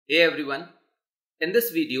Hey everyone, in this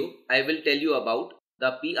video I will tell you about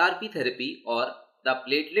the PRP therapy or the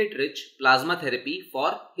platelet rich plasma therapy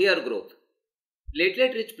for hair growth.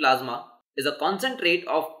 Platelet rich plasma is a concentrate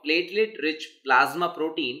of platelet rich plasma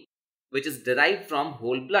protein which is derived from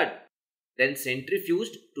whole blood, then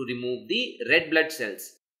centrifuged to remove the red blood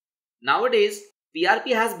cells. Nowadays,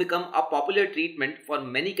 PRP has become a popular treatment for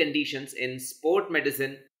many conditions in sport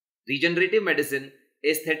medicine, regenerative medicine,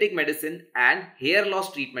 aesthetic medicine and hair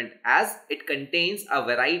loss treatment, as it contains a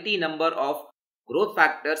variety number of growth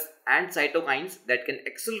factors and cytokines that can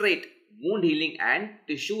accelerate wound healing and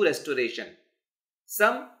tissue restoration.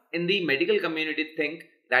 Some in the medical community think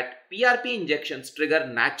that PRP injections trigger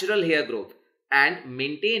natural hair growth and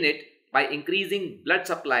maintain it by increasing blood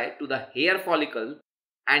supply to the hair follicle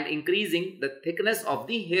and increasing the thickness of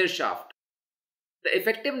the hair shaft. The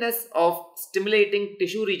effectiveness of stimulating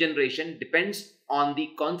tissue regeneration depends on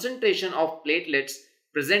the concentration of platelets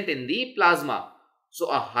present in the plasma. So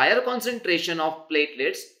a higher concentration of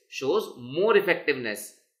platelets shows more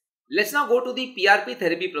effectiveness. Let's now go to the PRP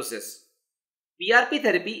therapy process. PRP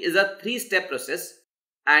therapy is a 3-step process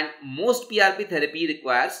and most PRP therapy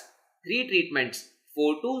requires 3 treatments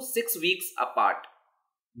 4 to 6 weeks apart.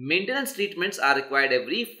 Maintenance treatments are required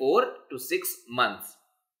every 4 to 6 months.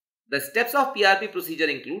 The steps of PRP procedure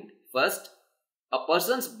include: first, a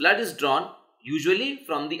person's blood is drawn usually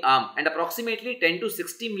from the arm and approximately 10 to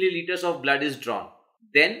 60 milliliters of blood is drawn.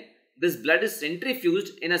 Then this blood is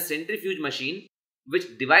centrifuged in a centrifuge machine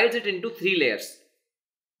which divides it into 3 layers.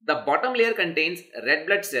 The bottom layer contains red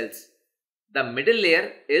blood cells. The middle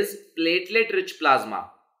layer is platelet rich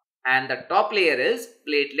plasma and the top layer is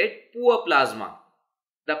platelet poor plasma.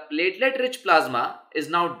 The platelet rich plasma is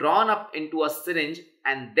now drawn up into a syringe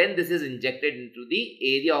and then this is injected into the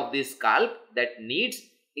area of the scalp that needs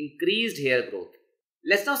increased hair growth.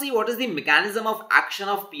 Let's now see what is the mechanism of action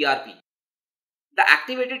of PRP. The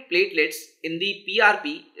activated platelets in the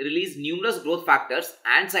PRP release numerous growth factors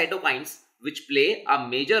and cytokines which play a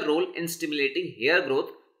major role in stimulating hair growth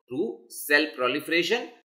through cell proliferation,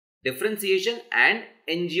 differentiation and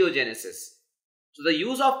angiogenesis. So the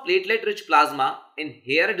use of platelet rich plasma in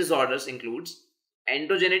hair disorders includes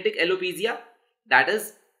androgenic alopecia, that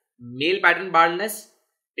is male pattern baldness.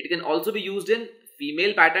 It can also be used in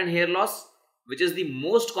female pattern hair loss, which is the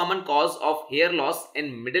most common cause of hair loss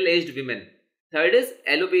in middle-aged women. Third is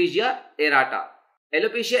alopecia areata.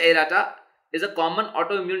 Alopecia areata is a common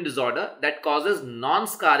autoimmune disorder that causes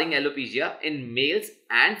non-scarring alopecia in males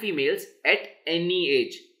and females at any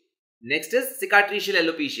age. Next is cicatricial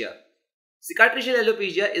alopecia. Cicatricial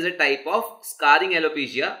alopecia is a type of scarring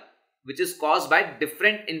alopecia which is caused by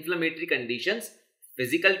different inflammatory conditions,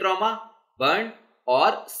 physical trauma, burn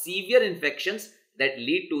or severe infections that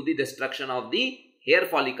lead to the destruction of the hair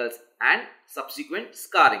follicles and subsequent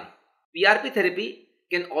scarring. PRP therapy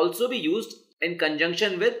can also be used in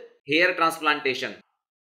conjunction with hair transplantation.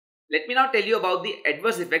 Let me now tell you about the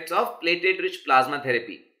adverse effects of platelet-rich plasma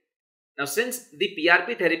therapy. Now, since the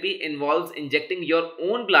PRP therapy involves injecting your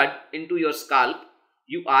own blood into your scalp,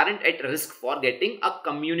 you aren't at risk for getting a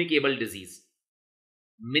communicable disease.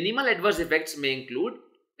 Minimal adverse effects may include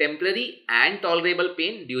temporary and tolerable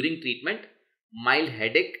pain during treatment, mild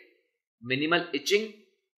headache, minimal itching,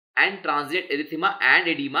 and transient erythema and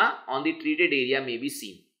edema on the treated area may be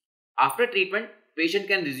seen. After treatment, patient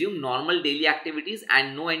can resume normal daily activities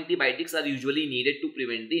and no antibiotics are usually needed to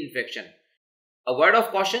prevent the infection. A word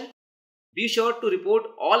of caution: be sure to report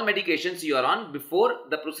all medications you are on before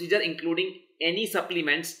the procedure, including any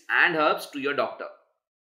supplements and herbs, to your doctor.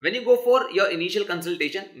 When you go for your initial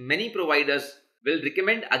consultation, many providers will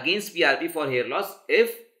recommend against PRP for hair loss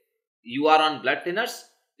if you are on blood thinners,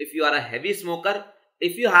 if you are a heavy smoker,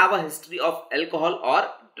 if you have a history of alcohol or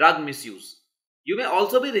drug misuse. You may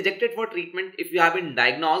also be rejected for treatment if you have been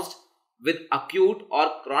diagnosed with acute or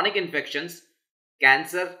chronic infections,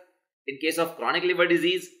 cancer, in case of chronic liver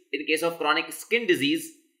disease, in case of chronic skin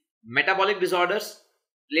disease, metabolic disorders,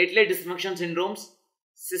 platelet dysfunction syndromes,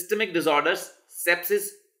 systemic disorders, sepsis,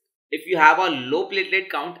 if you have a low platelet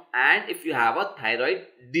count and if you have a thyroid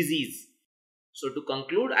disease. So to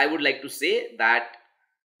conclude, I would like to say that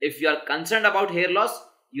if you are concerned about hair loss,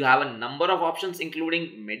 you have a number of options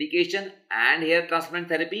including medication and hair transplant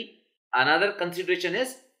therapy. Another consideration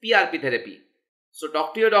is PRP therapy. So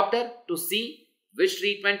talk to your doctor to see which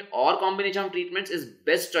treatment or combination of treatments is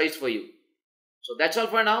best choice for you. So that's all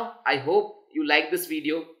for now. I hope you like this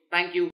video. Thank you.